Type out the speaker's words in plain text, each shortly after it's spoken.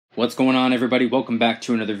What's going on, everybody? Welcome back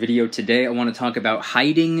to another video. Today I want to talk about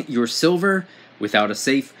hiding your silver without a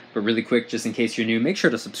safe. But really quick, just in case you're new, make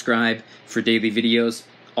sure to subscribe for daily videos.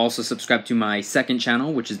 Also subscribe to my second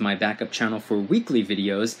channel, which is my backup channel for weekly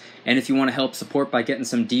videos. And if you want to help support by getting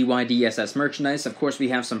some DYDSS merchandise, of course we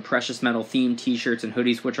have some precious metal themed t-shirts and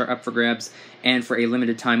hoodies which are up for grabs. And for a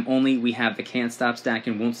limited time only, we have the Can't Stop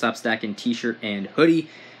Stacking, Won't Stop Stacking t-shirt and hoodie.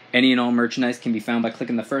 Any and all merchandise can be found by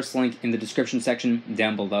clicking the first link in the description section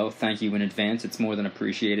down below. Thank you in advance. It's more than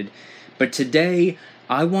appreciated. But today,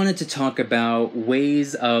 I wanted to talk about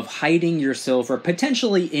ways of hiding your silver,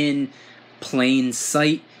 potentially in plain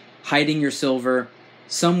sight, hiding your silver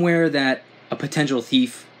somewhere that a potential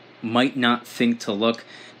thief might not think to look.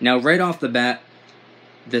 Now, right off the bat,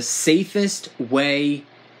 the safest way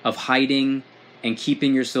of hiding and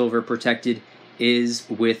keeping your silver protected is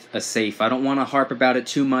with a safe. I don't want to harp about it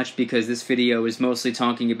too much because this video is mostly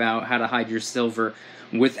talking about how to hide your silver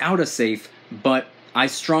without a safe, but I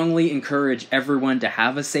strongly encourage everyone to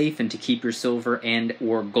have a safe and to keep your silver and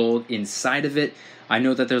or gold inside of it. I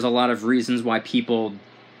know that there's a lot of reasons why people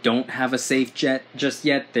don't have a safe just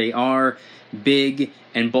yet. They are big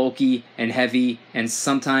and bulky and heavy, and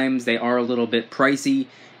sometimes they are a little bit pricey,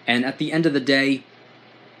 and at the end of the day,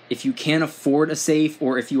 if you can't afford a safe,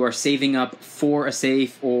 or if you are saving up for a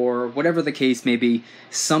safe, or whatever the case may be,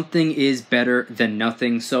 something is better than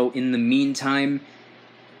nothing. So in the meantime,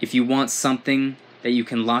 if you want something that you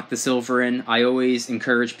can lock the silver in, I always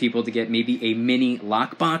encourage people to get maybe a mini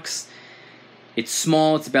lockbox. It's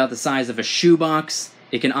small, it's about the size of a shoebox.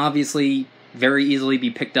 It can obviously very easily be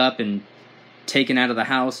picked up and taken out of the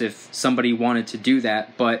house if somebody wanted to do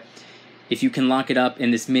that, but if you can lock it up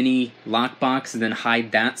in this mini lockbox and then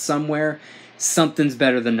hide that somewhere, something's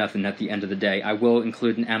better than nothing at the end of the day. I will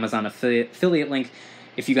include an Amazon affiliate link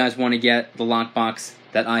if you guys want to get the lockbox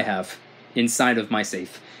that I have inside of my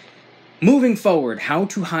safe. Moving forward, how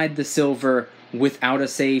to hide the silver without a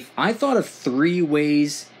safe. I thought of 3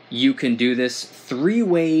 ways you can do this. 3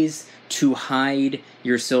 ways to hide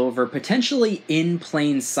your silver, potentially in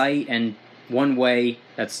plain sight, and 1 way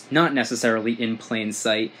that's not necessarily in plain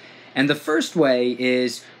sight. And the first way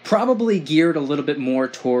is probably geared a little bit more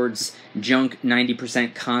towards junk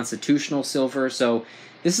 90% constitutional silver. So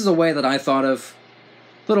this is a way that I thought of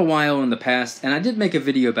a little while in the past, and I did make a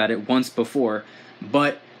video about it once before.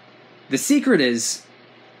 But the secret is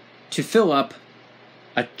to fill up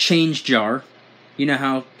a change jar. You know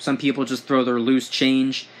how some people just throw their loose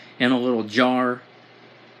change in a little jar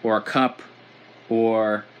or a cup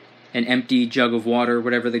or an empty jug of water,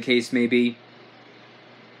 whatever the case may be.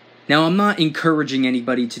 Now, I'm not encouraging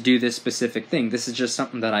anybody to do this specific thing. This is just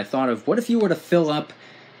something that I thought of. What if you were to fill up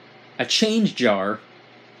a change jar,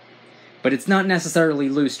 but it's not necessarily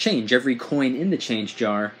loose change? Every coin in the change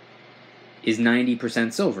jar is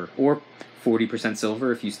 90% silver, or 40%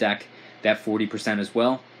 silver if you stack that 40% as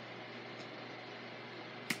well.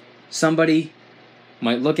 Somebody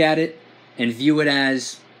might look at it and view it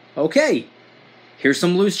as, okay, here's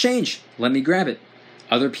some loose change, let me grab it.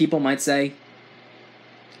 Other people might say,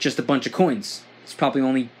 just a bunch of coins. It's probably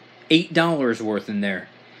only $8 worth in there.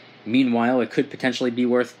 Meanwhile, it could potentially be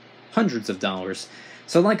worth hundreds of dollars.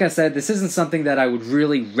 So like I said, this isn't something that I would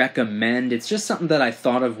really recommend. It's just something that I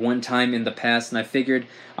thought of one time in the past, and I figured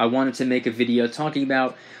I wanted to make a video talking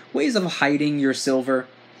about ways of hiding your silver,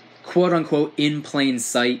 quote-unquote, in plain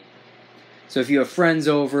sight. So if you have friends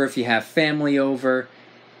over, if you have family over,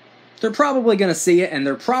 they're probably going to see it, and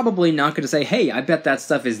they're probably not going to say, hey, I bet that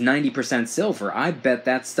stuff is 90% silver. I bet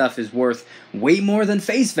that stuff is worth way more than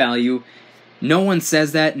face value. No one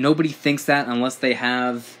says that. Nobody thinks that unless they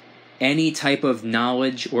have any type of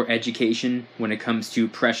knowledge or education when it comes to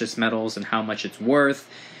precious metals and how much it's worth,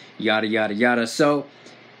 yada, yada, yada. So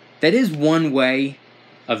that is one way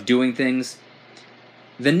of doing things.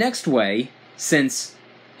 The next way, since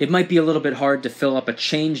it might be a little bit hard to fill up a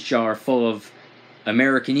change jar full of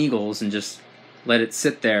American Eagles and just let it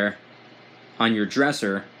sit there on your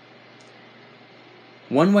dresser.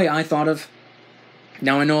 One way I thought of,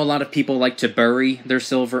 now I know a lot of people like to bury their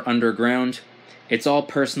silver underground. It's all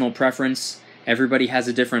personal preference. Everybody has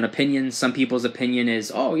a different opinion. Some people's opinion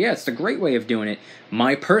is, oh yeah, it's a great way of doing it.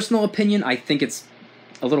 My personal opinion, I think it's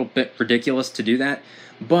a little bit ridiculous to do that,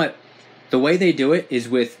 but the way they do it is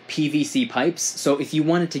with PVC pipes. So if you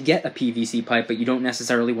wanted to get a PVC pipe, but you don't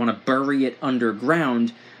necessarily want to bury it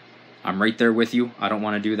underground, I'm right there with you. I don't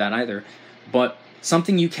want to do that either. But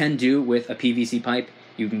something you can do with a PVC pipe,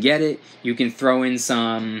 you can get it, you can throw in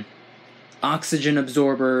some oxygen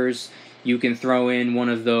absorbers, you can throw in one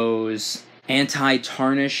of those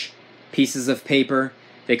anti-tarnish pieces of paper.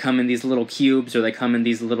 They come in these little cubes, or they come in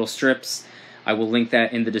these little strips. I will link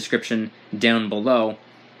that in the description down below.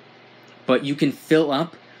 But you can fill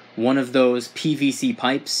up one of those PVC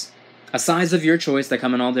pipes, a size of your choice that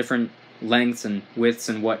come in all different lengths and widths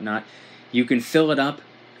and whatnot. You can fill it up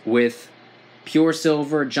with pure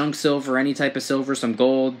silver, junk silver, any type of silver, some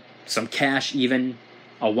gold, some cash even,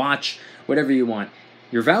 a watch, whatever you want.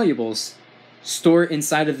 Your valuables, store it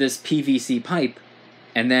inside of this PVC pipe,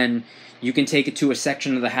 and then you can take it to a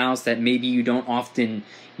section of the house that maybe you don't often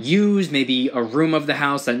use, maybe a room of the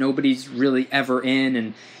house that nobody's really ever in,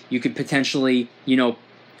 and you could potentially, you know,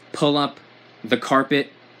 pull up the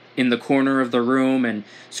carpet in the corner of the room and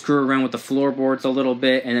screw around with the floorboards a little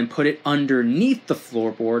bit, and then put it underneath the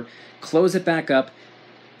floorboard, close it back up,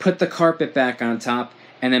 put the carpet back on top,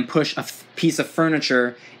 and then push a piece of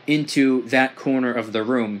furniture into that corner of the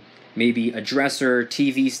room. Maybe a dresser,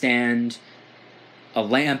 TV stand, a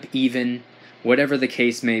lamp even, whatever the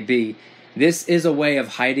case may be. This is a way of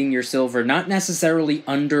hiding your silver, not necessarily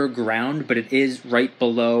underground, but it is right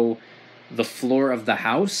below the floor of the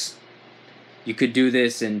house. You could do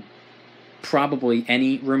this in probably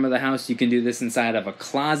any room of the house. You can do this inside of a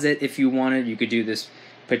closet if you wanted. You could do this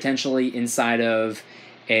potentially inside of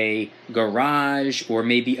a garage or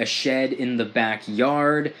maybe a shed in the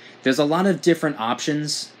backyard. There's a lot of different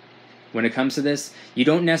options when it comes to this. You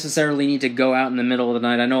don't necessarily need to go out in the middle of the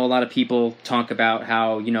night. I know a lot of people talk about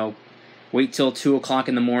how, you know, wait till 2 o'clock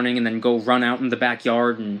in the morning and then go run out in the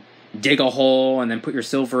backyard and dig a hole and then put your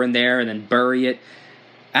silver in there and then bury it.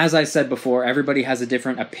 As I said before, everybody has a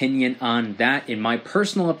different opinion on that. In my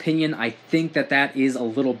personal opinion, I think that that is a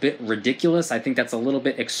little bit ridiculous. I think that's a little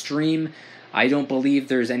bit extreme. I don't believe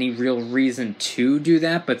there's any real reason to do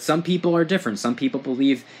that, but some people are different. Some people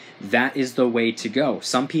believe that is the way to go.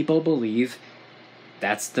 Some people believe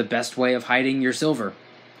that's the best way of hiding your silver.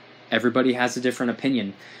 Everybody has a different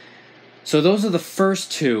opinion. So those are the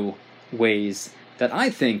first two ways that I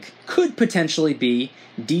think could potentially be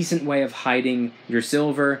a decent way of hiding your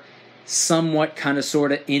silver, somewhat kind of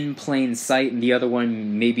sort of in plain sight, and the other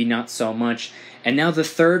one maybe not so much. And now the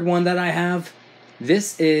third one that I have,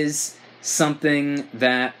 this is something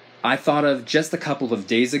that I thought of just a couple of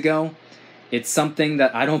days ago. It's something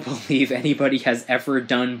that I don't believe anybody has ever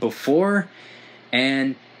done before,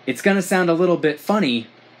 and it's going to sound a little bit funny,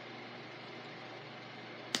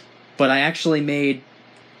 but I actually made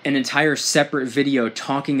an entire separate video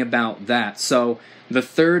talking about that. So the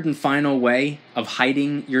third and final way of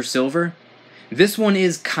hiding your silver, this one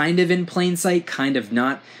is kind of in plain sight, kind of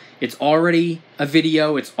not. It's already a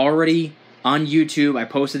video, it's already on YouTube. I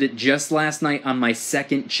posted it just last night on my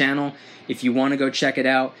second channel. If you want to go check it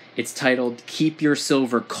out, it's titled Keep Your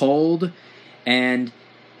Silver Cold. And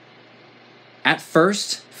at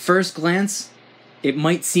first glance, it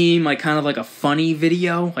might seem like kind of like a funny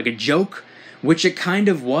video, like a joke, which it kind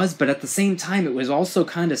of was, but at the same time, it was also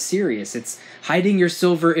kind of serious. It's hiding your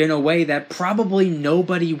silver in a way that probably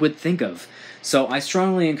nobody would think of. So I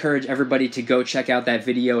strongly encourage everybody to go check out that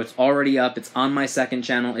video. It's already up. It's on my second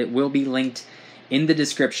channel. It will be linked in the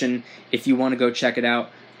description if you want to go check it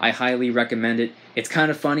out. I highly recommend it. It's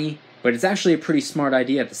kind of funny, but it's actually a pretty smart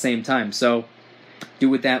idea at the same time. So do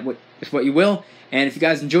with that what you will. And if you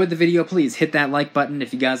guys enjoyed the video, please hit that like button.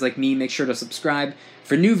 If you guys like me, make sure to subscribe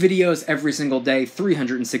for new videos every single day,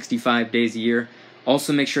 365 days a year.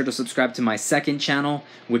 Also, make sure to subscribe to my second channel,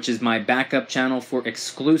 which is my backup channel for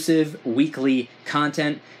exclusive weekly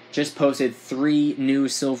content. Just posted 3 new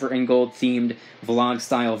silver and gold themed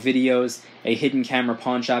vlog-style videos, a hidden camera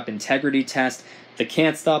pawn shop integrity test, the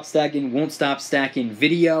can't stop stacking, won't stop stacking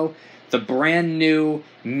video, the brand new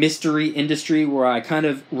mystery industry where I kind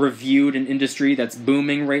of reviewed an industry that's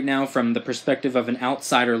booming right now from the perspective of an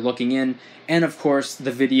outsider looking in, and of course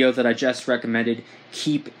the video that I just recommended,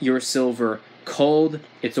 Keep Your Silver Cold.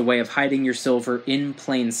 It's a way of hiding your silver in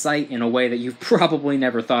plain sight in a way that you've probably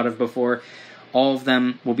never thought of before. All of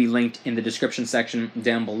them will be linked in the description section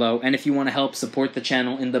down below. And if you want to help support the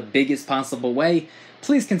channel in the biggest possible way,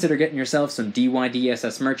 please consider getting yourself some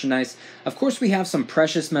DYDSS merchandise. Of course, we have some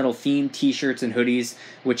precious metal themed t-shirts and hoodies,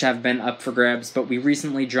 which have been up for grabs, but we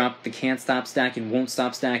recently dropped the Can't Stop Stacking, Won't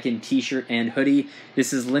Stop Stacking t-shirt and hoodie.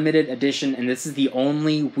 This is limited edition, and this is the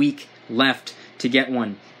only week left to get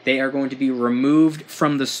one. They are going to be removed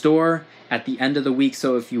from the store at the end of the week,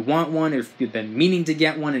 so if you want one, or if you've been meaning to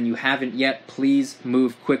get one and you haven't yet, please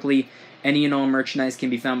move quickly. Any and all merchandise can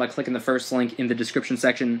be found by clicking the first link in the description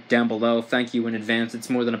section down below. Thank you in advance. It's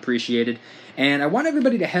more than appreciated. And I want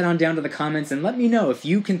everybody to head on down to the comments and let me know if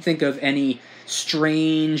you can think of any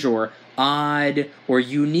strange or odd or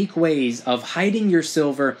unique ways of hiding your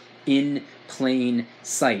silver in plain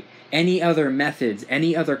sight. Any other methods,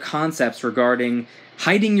 any other concepts regarding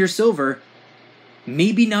hiding your silver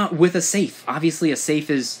maybe not with a safe. Obviously, a safe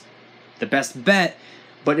is the best bet,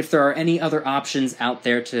 but if there are any other options out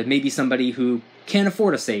there to maybe somebody who can't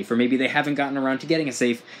afford a safe, or maybe they haven't gotten around to getting a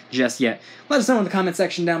safe just yet, let us know in the comment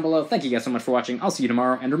section down below. Thank you guys so much for watching. I'll see you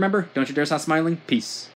tomorrow, and remember, don't you dare stop smiling. Peace.